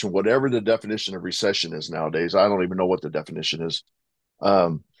situation, whatever the definition of recession is nowadays. I don't even know what the definition is.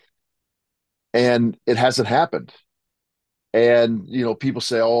 um, and it hasn't happened. And people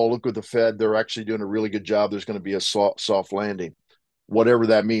say, oh, look at the Fed, they're actually doing a really good job, there's going to be a soft landing, whatever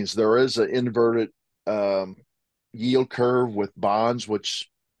that means. There is an inverted um, yield curve with bonds, which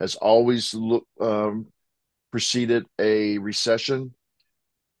has always preceded a recession.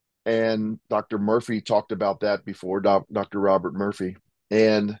 And Dr. Murphy talked about that before, Dr. Robert Murphy.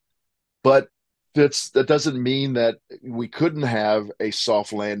 And but that doesn't mean that we couldn't have a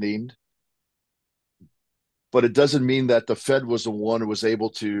soft landing, but it doesn't mean that the Fed was the one who was able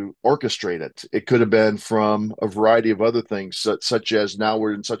to orchestrate it. It could have been from a variety of other things, such as now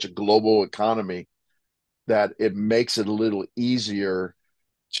we're in such a global economy that it makes it a little easier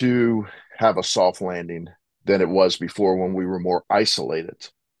to have a soft landing than it was before when we were more isolated.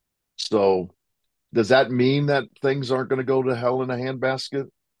 So, does that mean that things aren't going to go to hell in a handbasket?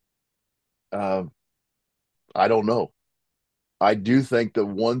 Uh, I don't know. I do think the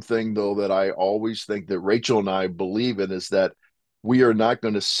one thing, though, that I always think that Rachel and I believe in is that we are not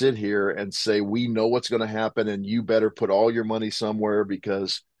going to sit here and say we know what's going to happen and you better put all your money somewhere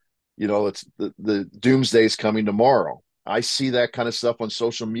because it's the doomsday is coming tomorrow. I see that kind of stuff on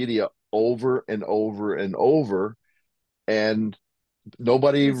social media over and over and over, and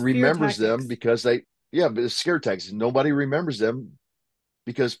nobody It's fear remembers them tactics. because yeah, but it's scare tactics. Nobody remembers them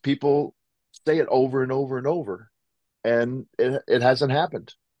because people say it over and over and over, and it hasn't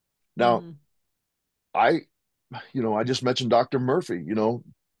happened. Now, Mm-hmm. I, I just mentioned Dr. Murphy.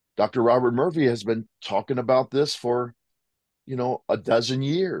 Dr. Robert Murphy has been talking about this for, a dozen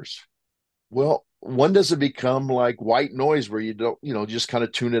years. Well, when does it become like white noise where you don't, just kind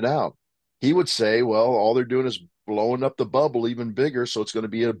of tune it out? He would say, well, all they're doing is blowing up the bubble even bigger, so it's going to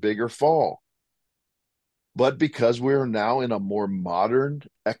be a bigger fall. But because we're now in a more modern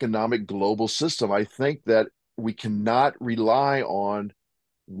economic global system, I think that we cannot rely on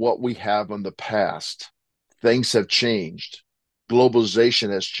what we have in the past. Things have changed.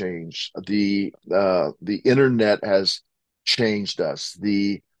 Globalization has changed. The internet has changed us.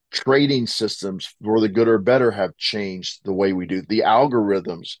 The trading systems, for the good or better, have changed the way we do. The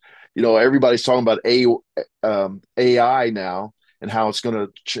algorithms. Everybody's talking about AI now and how it's going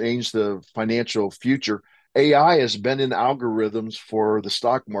to change the financial future. AI has been in algorithms for the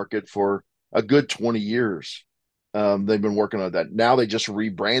stock market for a good 20 years. They've been working on that. Now they just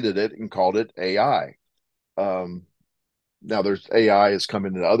rebranded it and called it AI. Um, Now there's AI has come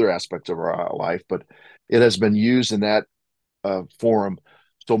into other aspects of our life, but it has been used in that forum.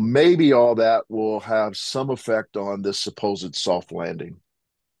 So maybe all that will have some effect on this supposed soft landing.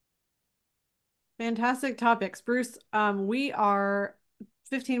 Fantastic topics, Bruce. We are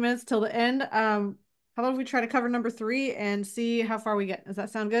 15 minutes till the end. How about we try to cover number three and see how far we get? Does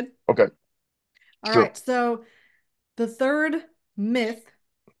that sound good? Okay, All sure. right. So the third myth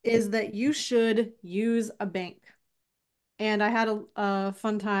is that you should use a bank. And I had a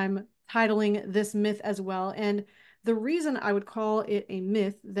fun time titling this myth as well. And the reason I would call it a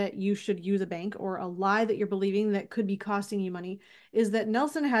myth that you should use a bank, or a lie that you're believing that could be costing you money, is that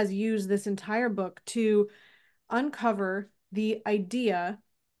Nelson has used this entire book to uncover the idea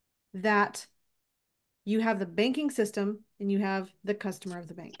that you have the banking system and you have the customer of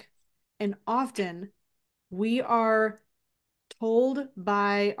the bank. And often we are told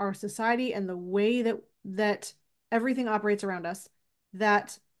by our society and the way that everything operates around us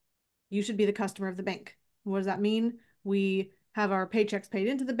that you should be the customer of the bank. What does that mean? We have our paychecks paid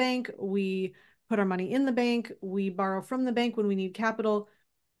into the bank, we put our money in the bank, we borrow from the bank when we need capital.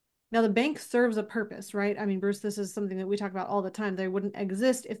 Now, the bank serves a purpose, right? I mean, Bruce, this is something that we talk about all the time. They wouldn't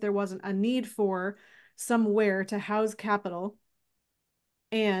exist if there wasn't a need for somewhere to house capital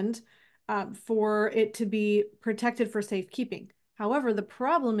and for it to be protected for safekeeping. However, the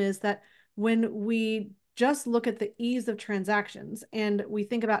problem is that when we just look at the ease of transactions and we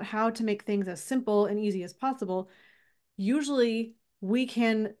think about how to make things as simple and easy as possible, usually we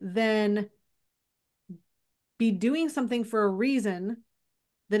can then be doing something for a reason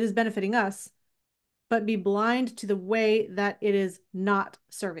that is benefiting us, but be blind to the way that it is not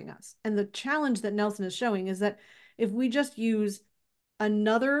serving us. And the challenge that Nelson is showing is that if we just use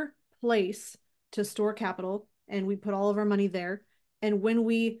another place to store capital and we put all of our money there, and when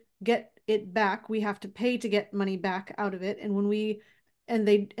we get it back, we have to pay to get money back out of it. And when we and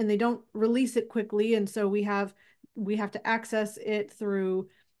they don't release it quickly, and so we have to access it through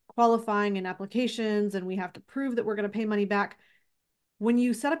qualifying and applications, and we have to prove that we're going to pay money back. When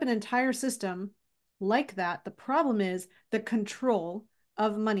you set up an entire system like that, the problem is the control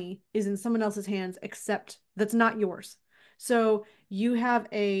of money is in someone else's hands, except that's not yours. So you have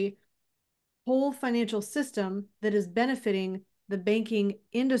a whole financial system that is benefiting the banking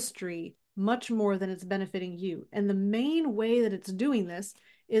industry much more than it's benefiting you. And the main way that it's doing this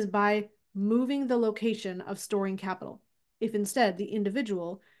is by moving the location of storing capital. If instead the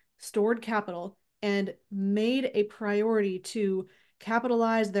individual stored capital and made a priority to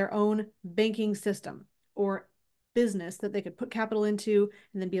capitalize their own banking system or business that they could put capital into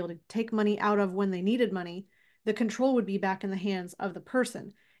and then be able to take money out of when they needed money, the control would be back in the hands of the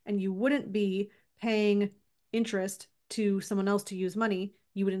person. And you wouldn't be paying interest to someone else to use money.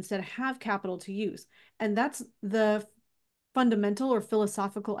 You would instead have capital to use. And that's the fundamental or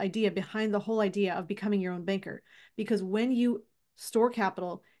philosophical idea behind the whole idea of becoming your own banker. Because when you store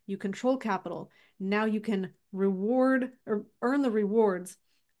capital, you control capital. Now you can reward or earn the rewards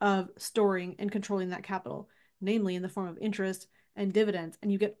of storing and controlling that capital, namely in the form of interest and dividends.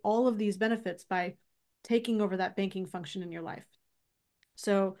 And you get all of these benefits by taking over that banking function in your life.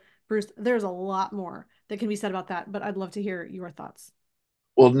 So, Bruce, there's a lot more that can be said about that, but I'd love to hear your thoughts.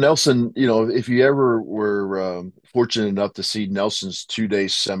 Well, Nelson, if you ever were fortunate enough to see Nelson's 2 day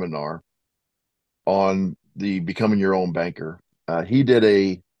seminar on the becoming your own banker, he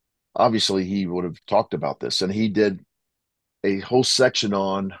did obviously he would have talked about this, and he did a whole section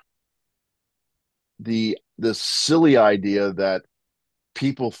on this silly idea that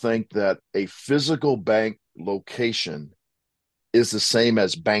people think that a physical bank location is the same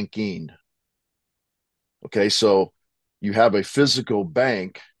as banking. Okay, so you have a physical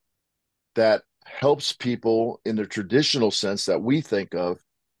bank that helps people in the traditional sense that we think of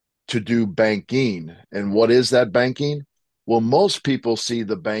to do banking. And what is that banking? Well, most people see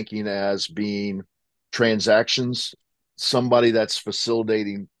the banking as being transactions, somebody that's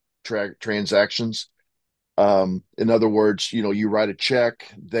facilitating transactions. In other words, you write a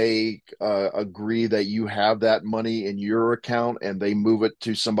check, they agree that you have that money in your account and they move it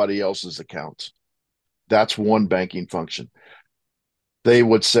to somebody else's account. That's one banking function. They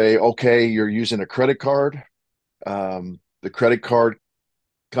would say, okay, you're using a credit card. The credit card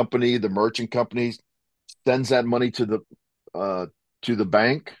company, the merchant company, sends that money uh, to the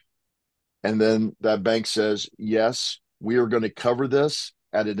bank, and then that bank says, yes, we are going to cover this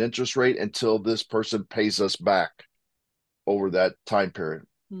at an interest rate until this person pays us back over that time period.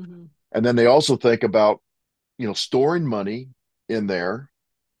 Mm-hmm. And then they also think about storing money in there,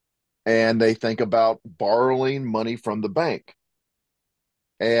 and they think about borrowing money from the bank,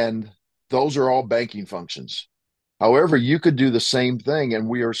 and those are all banking functions. However, you could do the same thing, and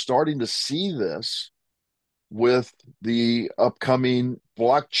we are starting to see this with the upcoming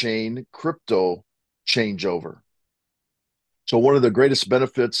blockchain crypto changeover. So, one of the greatest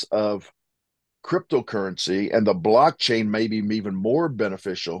benefits of cryptocurrency, and the blockchain may be even more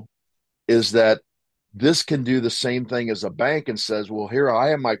beneficial, is that this can do the same thing as a bank and says, well, here I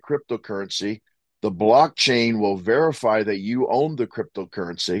have my cryptocurrency. The blockchain will verify that you own the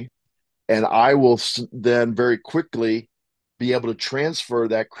cryptocurrency, and I will then very quickly be able to transfer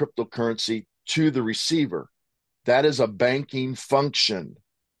that cryptocurrency to the receiver. That is a banking function.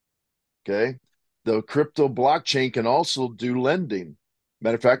 Okay. The crypto blockchain can also do lending.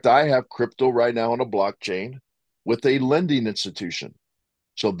 Matter of fact, I have crypto right now on a blockchain with a lending institution.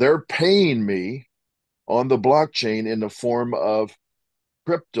 So they're paying me on the blockchain in the form of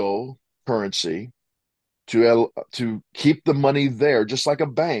cryptocurrency to keep the money there, just like a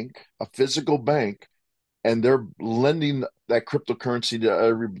bank, a physical bank, and they're lending that cryptocurrency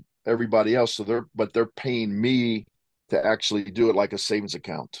to everybody else. So they're paying me to actually do it like a savings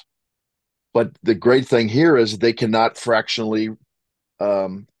account. But the great thing here is they cannot fractionally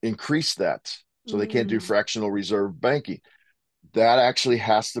increase that. So they can't do Mm. fractional reserve banking. That actually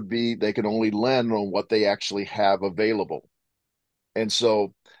has to be, they can only lend on what they actually have available. And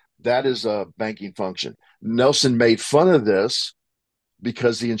so that is a banking function. Nelson made fun of this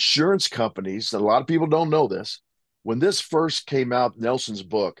because the insurance companies, a lot of people don't know this, when this first came out, Nelson's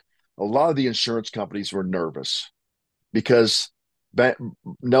book, a lot of the insurance companies were nervous because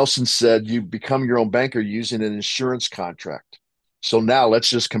Nelson said you become your own banker using an insurance contract. So now let's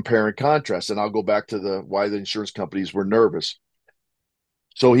just compare and contrast. And I'll go back to the why the insurance companies were nervous.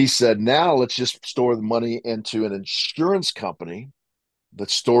 So he said, now let's just store the money into an insurance company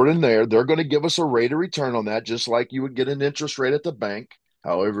that's stored in there. They're going to give us a rate of return on that, just like you would get an interest rate at the bank.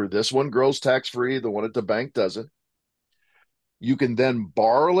 However, this one grows tax free, the one at the bank doesn't. You can then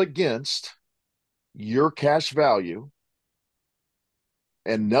borrow against your cash value.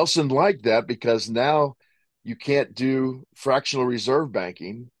 And Nelson liked that because now you can't do fractional reserve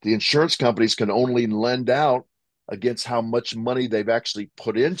banking. The insurance companies can only lend out against how much money they've actually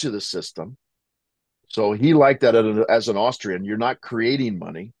put into the system. So he liked that as an Austrian. You're not creating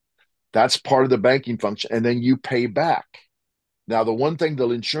money. That's part of the banking function. And then you pay back. Now, the one thing the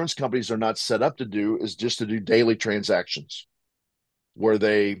insurance companies are not set up to do is just to do daily transactions where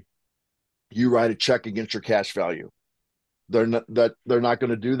you write a check against your cash value. They're not going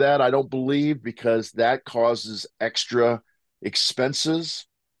to do that, I don't believe, because that causes extra expenses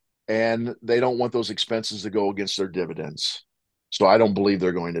and they don't want those expenses to go against their dividends. So I don't believe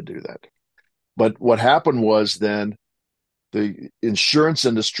they're going to do that. But what happened was then the insurance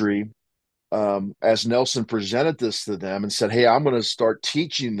industry, as Nelson presented this to them and said, hey, I'm going to start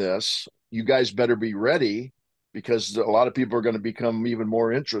teaching this. You guys better be ready because a lot of people are going to become even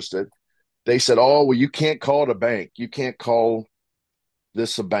more interested. They said, oh, well, you can't call it a bank. You can't call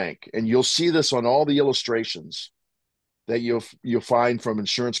this a bank. And you'll see this on all the illustrations that you'll find from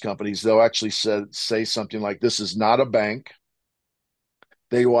insurance companies. They'll actually say something like, this is not a bank.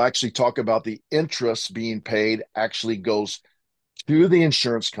 They will actually talk about the interest being paid actually goes to the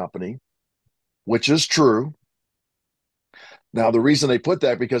insurance company, which is true. Now, the reason they put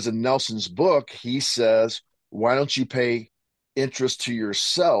that, because in Nelson's book, he says, why don't you pay interest to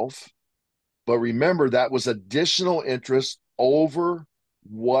yourself? But remember, that was additional interest over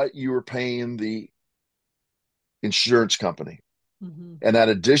what you were paying the insurance company. Mm-hmm. And that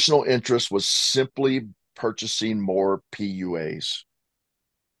additional interest was simply purchasing more PUAs.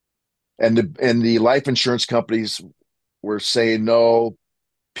 And the life insurance companies were saying, no,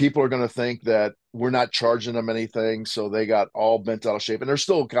 people are going to think that we're not charging them anything. So they got all bent out of shape. And they're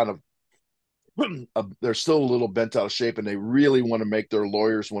still kind of they're still a little bent out of shape, and they really want to make their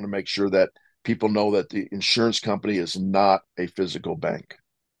lawyers want to make sure that people know that the insurance company is not a physical bank.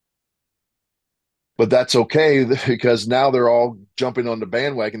 But that's okay because now they're all jumping on the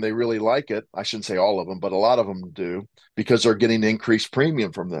bandwagon. They really like it. I shouldn't say all of them, but a lot of them do because they're getting increased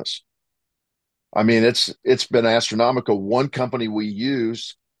premium from this. I mean, it's been astronomical. One company we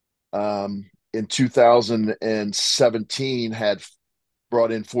used in 2017 had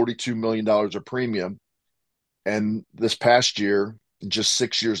brought in $42 million of premium, and this past year, just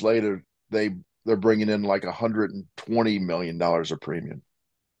 6 years later, they're bringing in like $120 million of premium.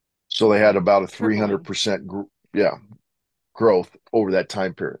 So they had Wow. about a Tripling. 300% yeah, growth over that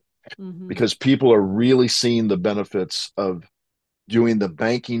time period Mm-hmm. because people are really seeing the benefits of doing the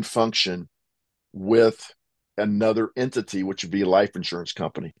banking function with another entity, which would be a life insurance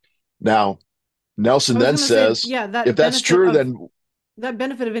company. Now, I Nelson was then going to say, says, yeah, if that's true, then that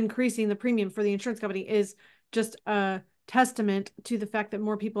benefit of increasing the premium for the insurance company is just a testament to the fact that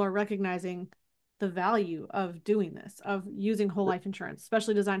more people are recognizing the value of doing this, of using whole life insurance,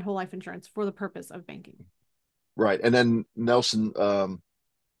 specially designed whole life insurance for the purpose of banking. right. And then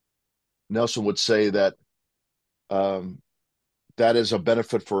Nelson would say that um, that is a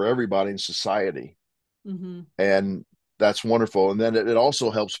benefit for everybody in society. Mm-hmm. And that's wonderful. And then it also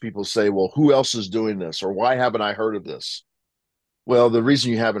helps people say, well, who else is doing this? Or why haven't I heard of this? Well, the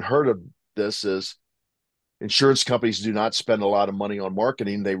reason you haven't heard of this is insurance companies do not spend a lot of money on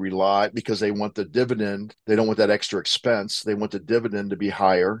marketing. They rely because they want the dividend. They don't want that extra expense. They want the dividend to be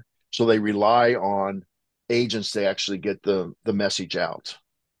higher. So they rely on agents to actually get the message out.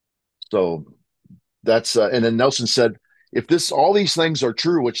 So that's and then Nelson said, if this all these things are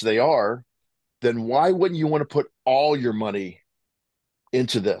true, which they are, then why wouldn't you want to put all your money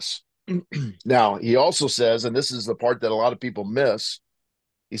into this? Now, he also says, and this is the part that a lot of people miss,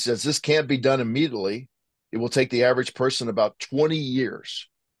 he says this can't be done immediately. It will take the average person about 20 years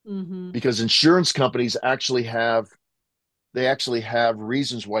Mm-hmm. because insurance companies actually have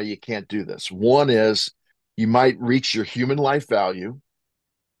reasons why you can't do this. One is you might reach your human life value.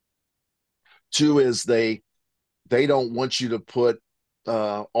 Two is they don't want you to put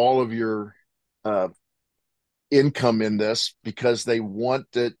all of your uh, income in this because they want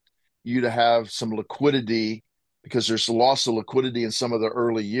you to have some liquidity because there's loss of liquidity in some of the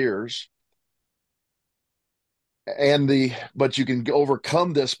early years. But you can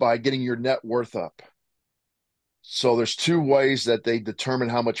overcome this by getting your net worth up. So there's two ways that they determine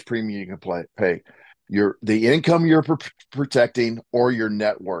how much premium you can pay: the income you're protecting or your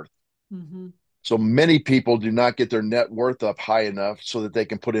net worth. Mm-hmm. So many people do not get their net worth up high enough so that they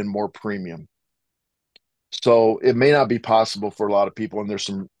can put in more premium. So it may not be possible for a lot of people, and there's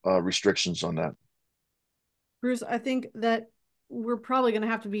some restrictions on that. Bruce, I think that we're probably going to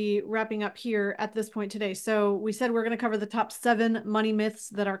have to be wrapping up here at this point today. So we said we're going to cover the top 7 money myths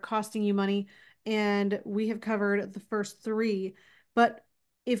that are costing you money, and we have covered the first 3. But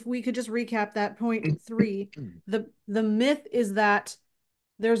if we could just recap that point 3, the myth is that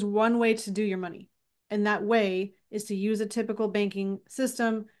there's one way to do your money, and that way is to use a typical banking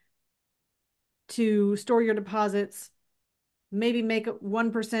system to store your deposits, maybe make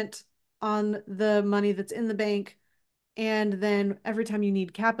 1% on the money that's in the bank, and then every time you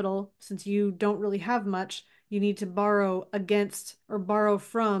need capital, since you don't really have much, you need to borrow against or borrow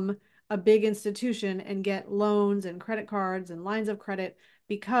from a big institution and get loans and credit cards and lines of credit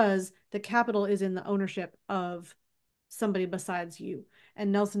because the capital is in the ownership of somebody besides you.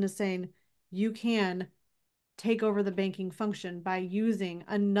 And Nelson is saying you can take over the banking function by using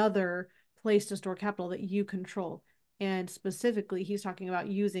another place to store capital that you control. And specifically, he's talking about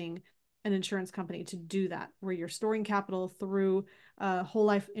using an insurance company to do that, where you're storing capital through a whole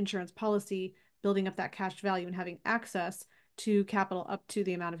life insurance policy, building up that cash value and having access to capital up to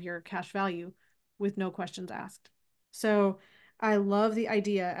the amount of your cash value with no questions asked. So I love the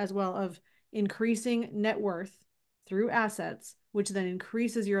idea as well of increasing net worth through assets, which then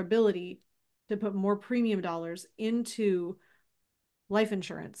increases your ability to put more premium dollars into life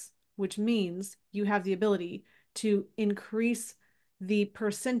insurance, which means you have the ability to increase the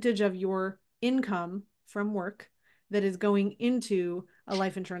percentage of your income from work that is going into a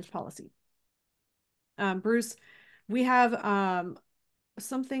life insurance policy. Bruce, we have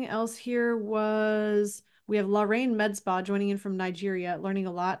something else here was we have Lorraine Medspa joining in from Nigeria, learning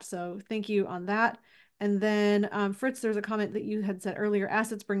a lot. So thank you on that. And then Fritz, there's a comment that you had said earlier,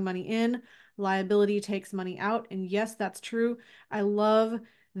 assets bring money in, liability takes money out. And yes, that's true. I love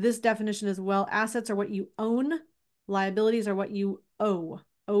this definition as well. Assets are what you own, liabilities are what you owe,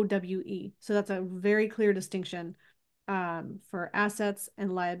 OWE. So that's a very clear distinction for assets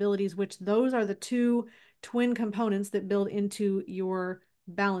and liabilities, which those are the two twin components that build into your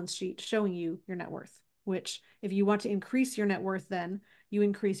balance sheet showing you your net worth, which if you want to increase your net worth, then you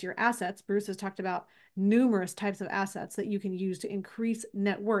increase your assets. Bruce has talked about numerous types of assets that you can use to increase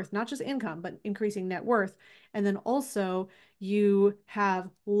net worth, not just income, but increasing net worth. And then also you have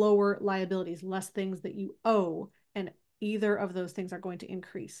lower liabilities, less things that you owe, and either of those things are going to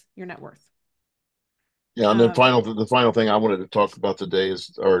increase your net worth. Yeah, and then Um, the final thing I wanted to talk about today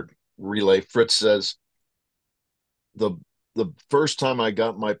is or relay. Fritz says the the first time I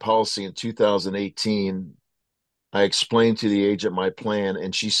got my policy in 2018, I explained to the agent my plan,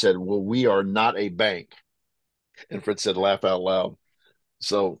 and she said, "Well, we are not a bank." And Fritz said, "Laugh out loud."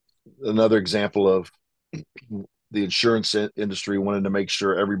 So another example of the insurance industry wanting to make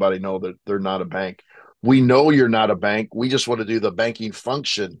sure everybody know that they're not a bank. We know you're not a bank. We just want to do the banking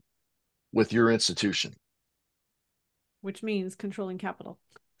function with your institution. which means controlling capital.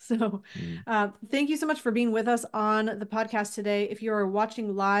 So, Mm. thank you so much for being with us on the podcast today. If you are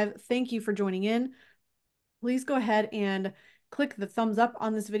watching live, thank you for joining in. Please go ahead and click the thumbs up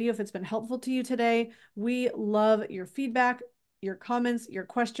on this video if it's been helpful to you today. We love your feedback. your comments, your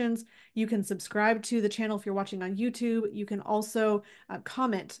questions. You can subscribe to the channel if you're watching on YouTube. You can also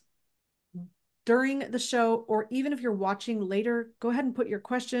comment during the show, or even if you're watching later, go ahead and put your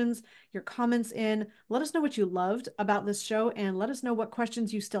questions, your comments in. Let us know what you loved about this show, and let us know what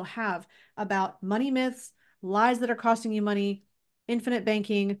questions you still have about money myths, lies that are costing you money, infinite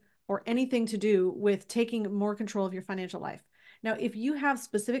banking, or anything to do with taking more control of your financial life. Now, if you have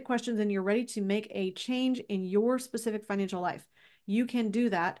specific questions and you're ready to make a change in your specific financial life, you can do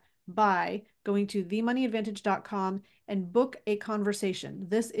that by going to themoneyadvantage.com and book a conversation.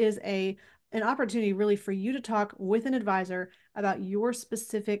 This is an opportunity really for you to talk with an advisor about your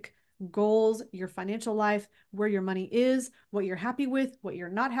specific goals, your financial life, where your money is, what you're happy with, what you're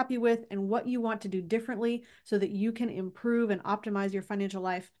not happy with, and what you want to do differently so that you can improve and optimize your financial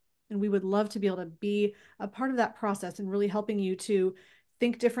life. And we would love to be able to be a part of that process and really helping you to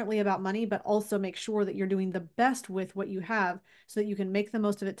think differently about money, but also make sure that you're doing the best with what you have so that you can make the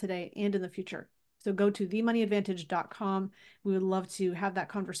most of it today and in the future. So go to themoneyadvantage.com. We would love to have that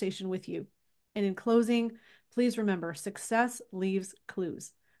conversation with you. And in closing, please remember, success leaves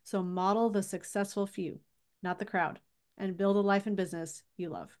clues. So model the successful few, not the crowd, and build a life and business you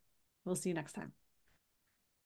love. We'll see you next time.